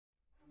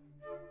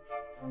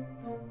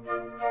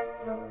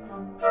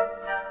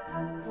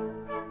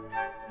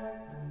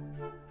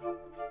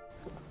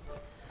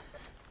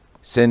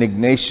St.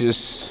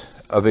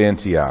 Ignatius of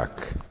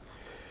Antioch.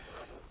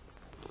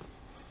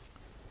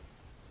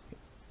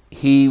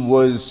 He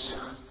was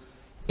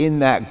in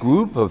that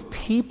group of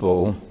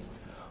people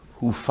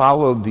who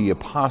followed the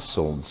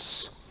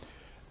apostles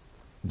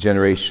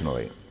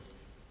generationally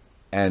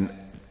and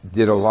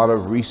did a lot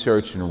of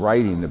research and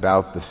writing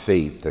about the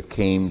faith that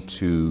came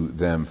to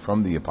them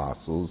from the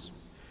apostles.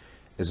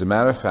 As a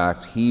matter of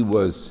fact, he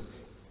was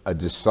a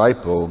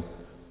disciple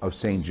of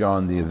St.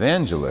 John the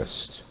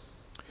Evangelist.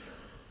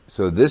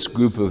 So this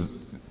group of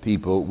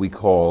people we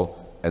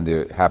call, and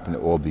they happen to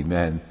all be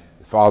men,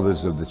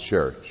 fathers of the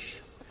church.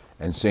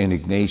 And St.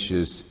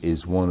 Ignatius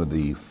is one of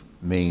the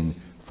main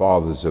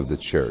fathers of the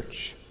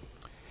church.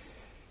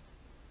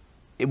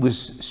 It was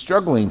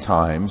struggling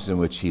times in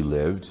which he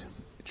lived.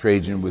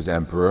 Trajan was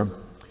emperor,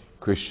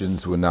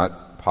 Christians were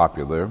not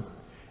popular,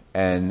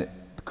 and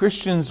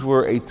Christians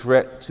were a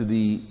threat to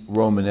the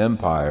Roman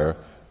Empire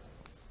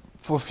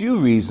for a few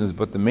reasons,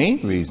 but the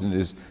main reason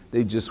is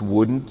they just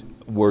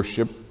wouldn't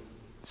worship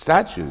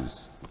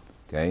statues.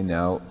 Okay,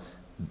 now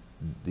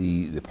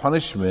the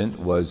punishment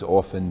was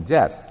often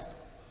death.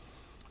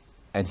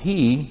 And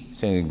he,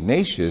 St.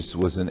 Ignatius,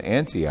 was in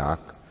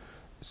Antioch,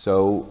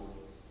 so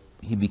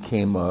he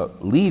became a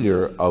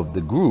leader of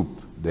the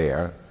group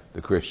there,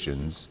 the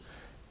Christians,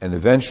 and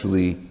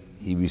eventually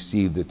he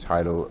received the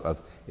title of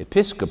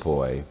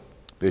episkopoi,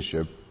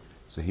 bishop.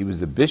 So he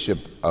was the bishop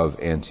of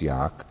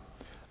Antioch,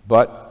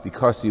 but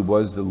because he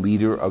was the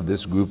leader of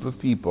this group of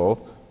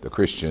people, the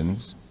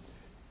Christians,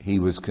 he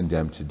was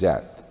condemned to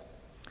death.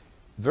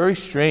 Very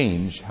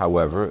strange,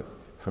 however,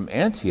 from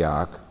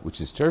Antioch, which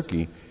is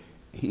Turkey,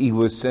 he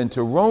was sent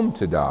to Rome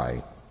to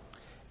die.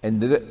 And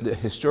the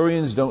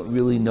historians don't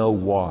really know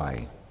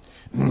why.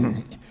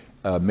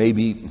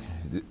 Maybe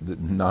the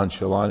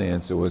nonchalant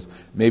answer was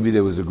maybe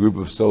there was a group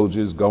of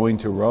soldiers going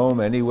to Rome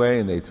anyway,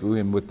 and they threw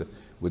him with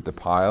the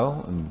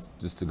pile and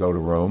just to go to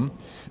Rome.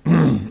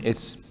 And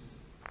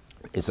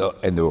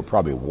they were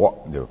probably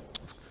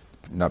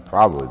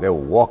they were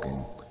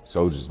walking.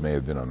 Soldiers may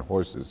have been on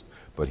horses,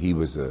 but he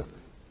was a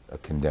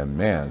condemned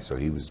man, so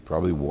he was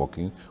probably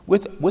walking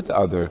with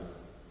other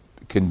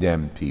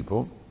condemned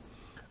people.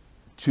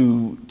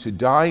 To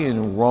die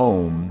in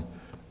Rome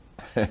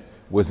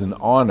was an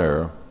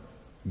honor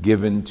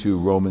given to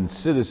Roman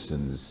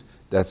citizens.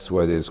 That's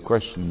why there's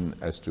question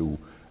as to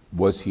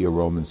was he a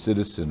Roman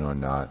citizen or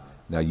not.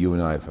 Now you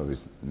and I,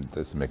 it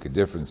doesn't make a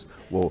difference.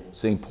 Well,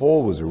 St.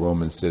 Paul was a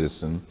Roman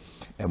citizen,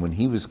 and when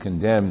he was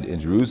condemned in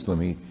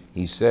Jerusalem,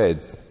 he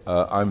said,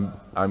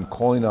 I'm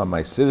calling on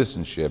my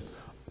citizenship.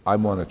 I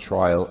want a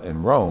trial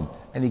in Rome.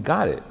 And he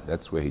got it.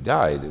 That's where he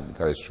died, and he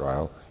got his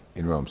trial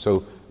in Rome.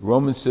 So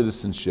Roman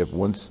citizenship,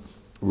 once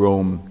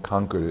Rome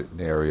conquered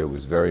an area,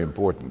 was very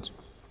important.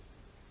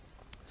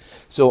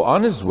 So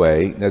on his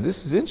way, now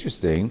this is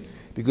interesting,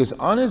 because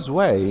on his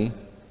way,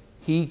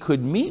 he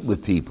could meet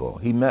with people.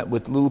 He met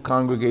with little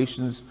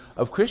congregations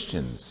of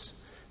Christians.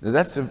 Now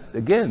that's,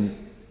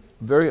 again,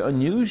 very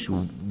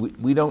unusual.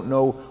 We don't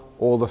know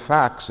all the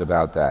facts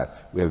about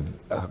that. We have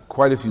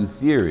quite a few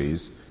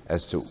theories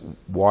as to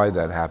why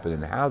that happened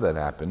and how that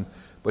happened,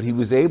 but he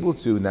was able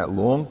to, in that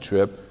long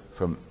trip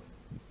from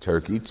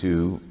Turkey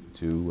to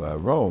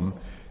Rome,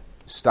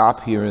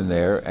 stop here and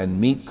there and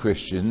meet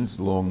Christians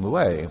along the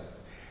way.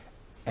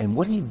 And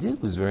what he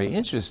did was very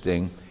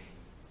interesting.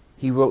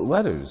 He wrote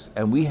letters,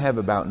 and we have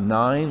about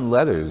 9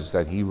 letters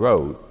that he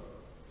wrote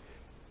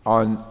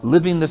on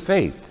living the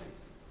faith.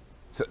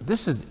 So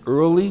this is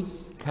early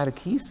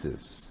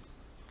catechesis.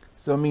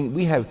 So I mean,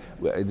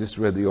 I just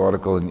read the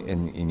article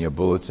in your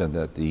bulletin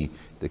that the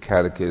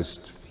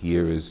catechist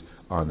here is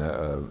on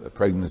a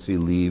pregnancy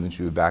leave, and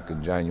she'll be back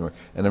in January.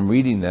 And I'm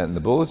reading that in the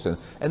bulletin,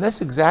 and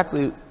that's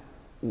exactly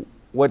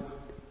what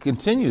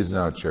continues in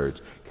our church: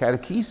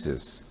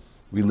 catechesis,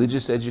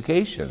 religious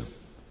education.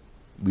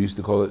 We used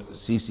to call it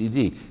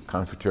CCD,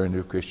 Confraternity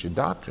of Christian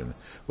Doctrine.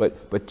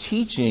 But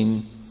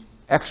teaching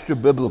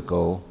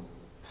extra-biblical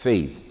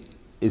faith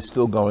is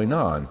still going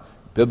on.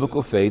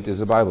 Biblical faith is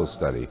a Bible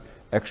study.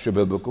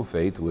 Extra-biblical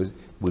faith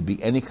would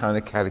be any kind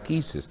of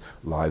catechesis,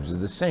 lives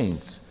of the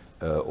saints,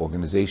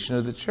 organization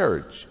of the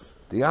church,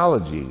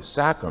 theology,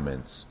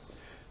 sacraments.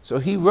 So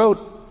he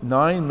wrote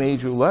 9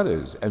 major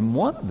letters, and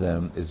one of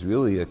them is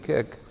really a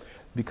kick,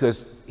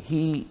 because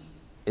he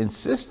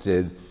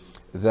insisted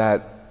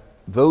that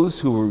those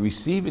who were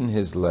receiving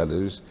his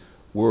letters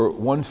were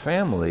one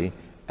family,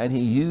 and he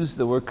used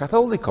the word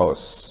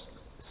katholikos,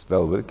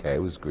 spelled with a K,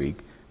 it was Greek,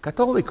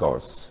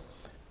 katholikos.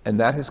 And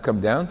that has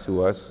come down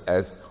to us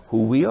as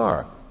who we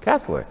are,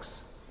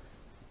 Catholics.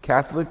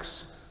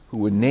 Catholics who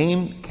were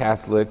named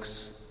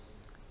Catholics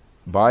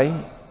by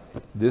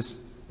this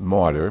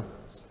martyr,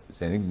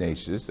 St.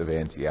 Ignatius of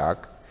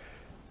Antioch,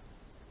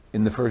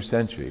 in the 1st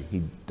century.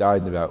 He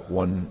died in about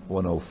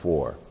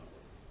 104.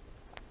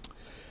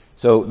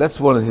 So that's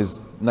one of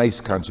his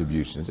nice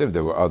contributions.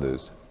 There were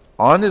others.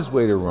 On his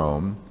way to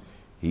Rome,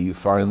 he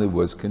finally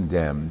was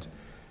condemned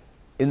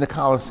in the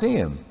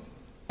Colosseum.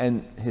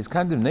 And his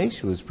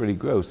condemnation was pretty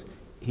gross.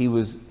 He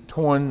was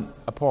torn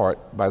apart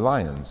by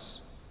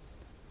lions.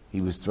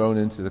 He was thrown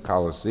into the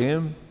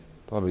Colosseum,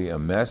 probably a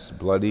mess,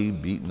 bloody,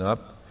 beaten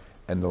up,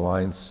 and the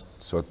lions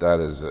sought that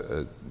as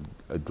a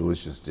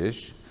delicious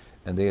dish,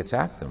 and they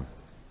attacked him.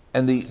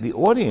 And the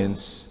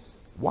audience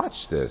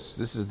watched this.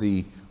 This is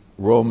the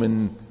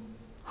Roman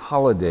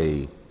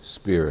holiday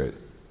spirit.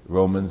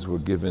 Romans were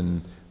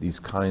given these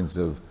kinds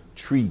of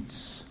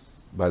treats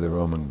by the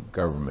Roman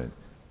government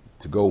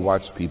to go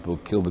watch people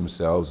kill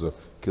themselves or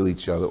kill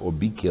each other or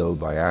be killed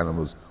by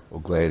animals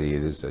or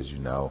gladiators, as you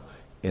know,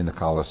 in the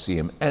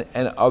Colosseum and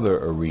other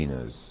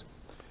arenas.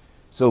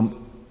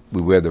 So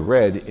we wear the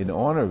red in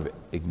honor of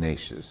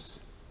Ignatius,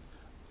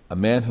 a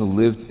man who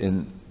lived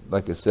in,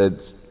 like I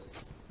said,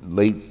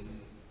 late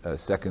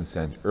second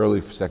century,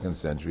 early second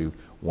century,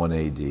 1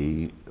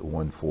 AD,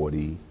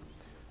 140,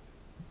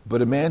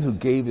 but a man who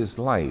gave his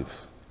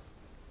life.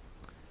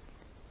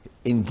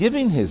 In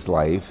giving his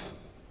life,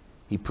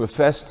 he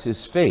professed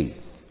his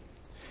faith.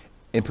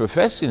 In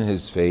professing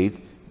his faith,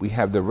 we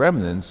have the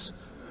remnants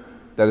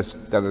that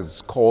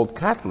is called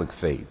Catholic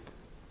faith.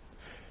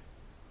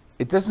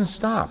 It doesn't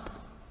stop.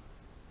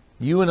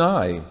 You and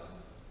I,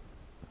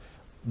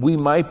 we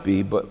might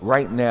be, but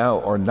right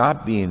now are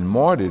not being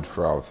martyred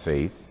for our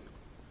faith,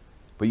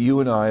 but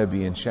you and I are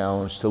being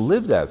challenged to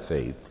live that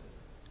faith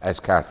as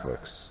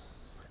Catholics,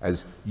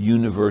 as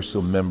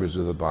universal members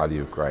of the body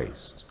of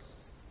Christ.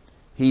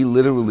 He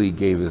literally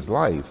gave his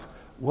life.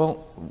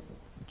 Well,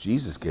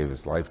 Jesus gave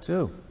his life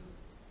too.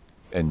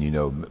 And you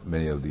know,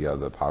 many of the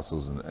other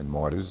apostles and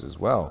martyrs as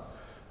well.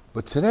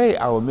 But today,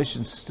 our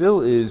mission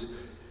still is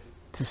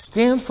to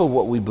stand for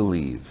what we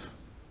believe.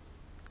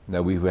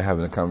 Now, we were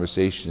having a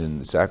conversation in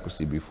the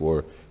sacristy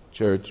before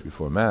church,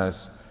 before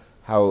Mass,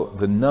 how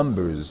the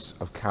numbers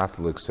of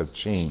Catholics have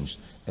changed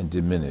and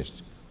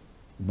diminished.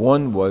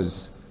 One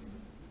was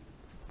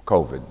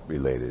COVID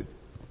related,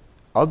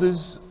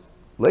 others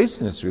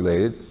laziness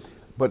related,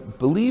 but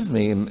believe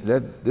me,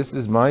 that this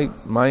is my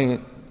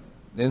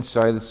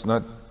insight. It's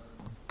not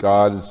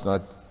God, it's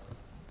not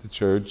the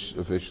church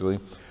officially.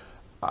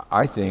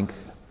 I think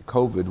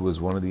COVID was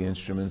one of the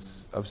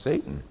instruments of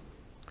Satan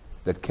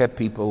that kept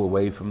people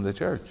away from the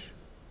church.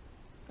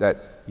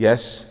 That,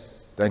 yes,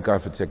 thank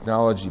God for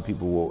technology,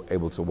 people were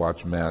able to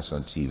watch Mass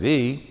on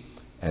TV,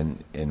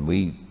 and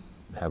we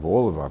have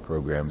all of our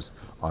programs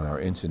on our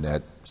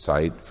internet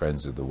site,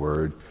 Friends of the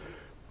Word.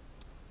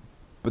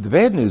 But the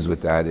bad news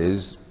with that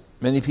is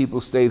many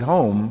people stayed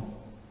home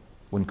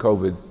when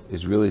COVID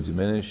is really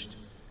diminished,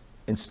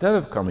 instead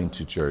of coming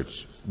to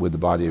church where the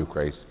body of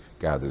Christ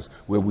gathers,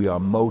 where we are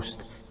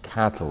most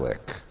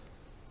Catholic.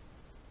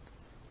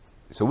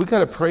 So we got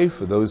to pray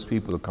for those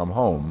people to come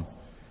home,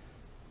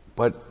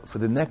 but for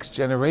the next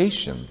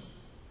generation,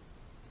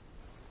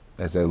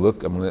 as I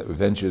look, I'm going to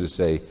venture to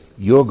say,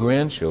 your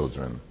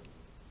grandchildren,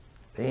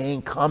 they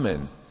ain't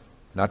coming.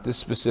 Not this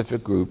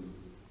specific group,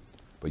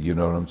 but you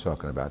know what I'm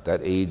talking about,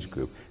 that age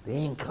group. They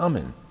ain't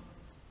coming.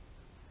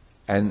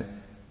 And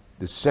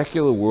the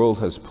secular world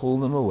has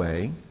pulled them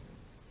away.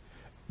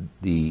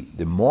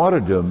 The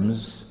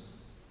martyrdoms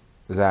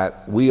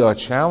that we are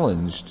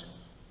challenged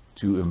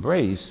to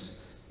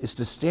embrace is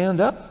to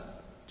stand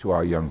up to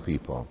our young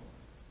people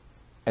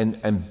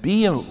and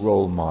be a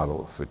role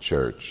model for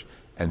church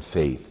and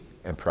faith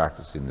and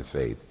practicing the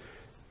faith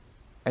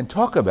and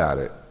talk about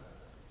it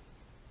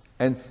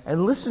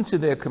and listen to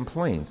their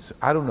complaints.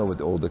 I don't know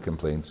what all the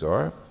complaints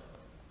are.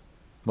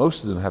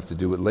 Most of them have to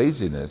do with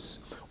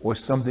laziness or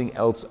something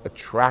else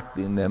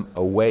attracting them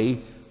away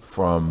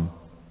from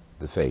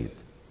the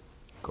faith.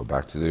 Go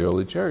back to the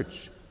early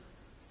church.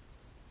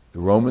 The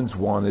Romans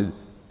wanted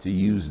to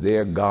use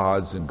their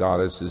gods and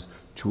goddesses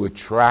to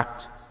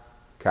attract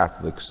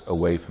Catholics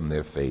away from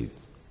their faith.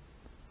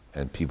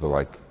 And people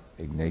like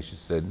Ignatius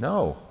said,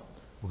 no,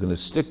 we're going to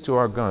stick to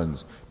our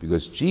guns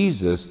because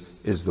Jesus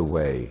is the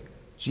way.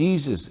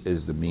 Jesus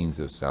is the means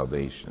of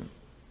salvation.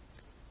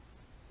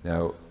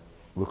 Now,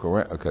 look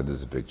around. Okay,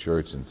 there's a big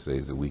church and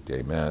today's a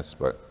weekday Mass,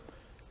 but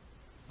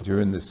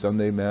during the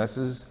Sunday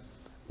Masses,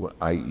 when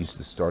I used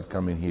to start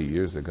coming here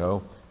years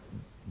ago,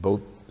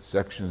 both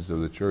sections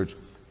of the church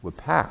were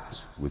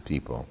packed with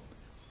people.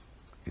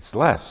 It's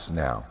less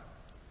now.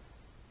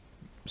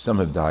 Some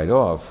have died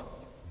off,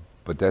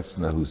 but that's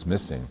not who's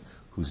missing.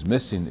 Who's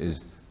missing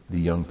is the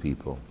young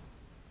people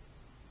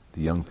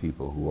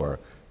who are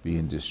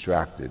being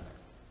distracted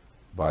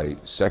by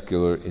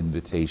secular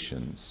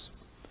invitations.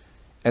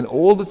 And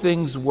all the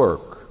things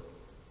work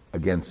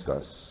against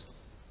us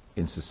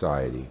in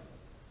society.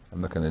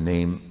 I'm not going to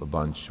name a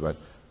bunch, but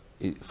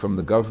from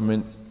the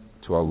government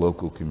to our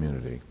local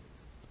community,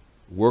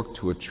 work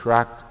to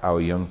attract our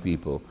young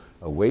people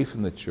away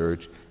from the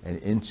church and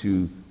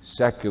into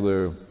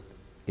secular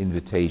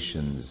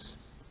invitations,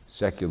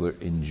 secular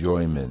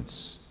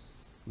enjoyments.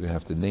 We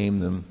have to name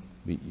them.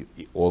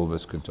 All of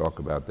us can talk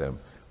about them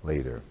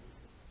later.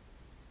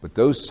 But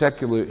those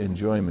secular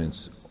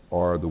enjoyments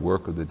are the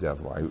work of the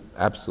devil.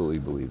 I absolutely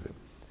believe it.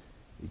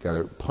 You got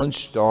a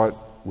punch start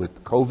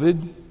with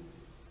COVID,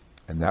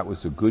 and that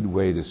was a good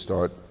way to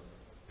start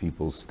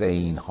people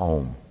staying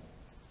home.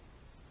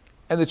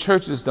 And the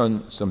church has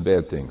done some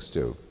bad things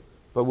too,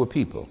 but we're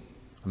people.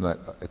 I'm not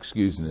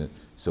excusing it.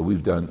 So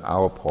we've done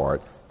our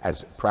part.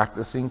 As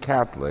practicing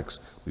Catholics,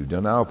 we've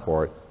done our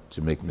part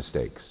to make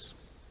mistakes.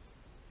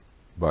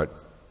 But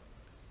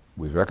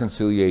with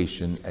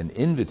reconciliation and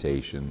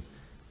invitation,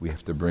 we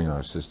have to bring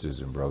our sisters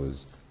and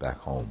brothers back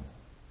home.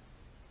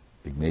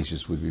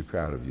 Ignatius would be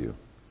proud of you.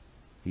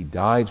 He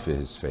died for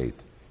his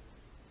faith.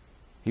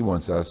 He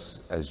wants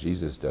us, as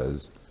Jesus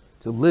does,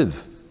 to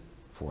live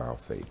for our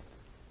faith,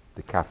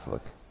 the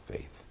Catholic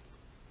faith.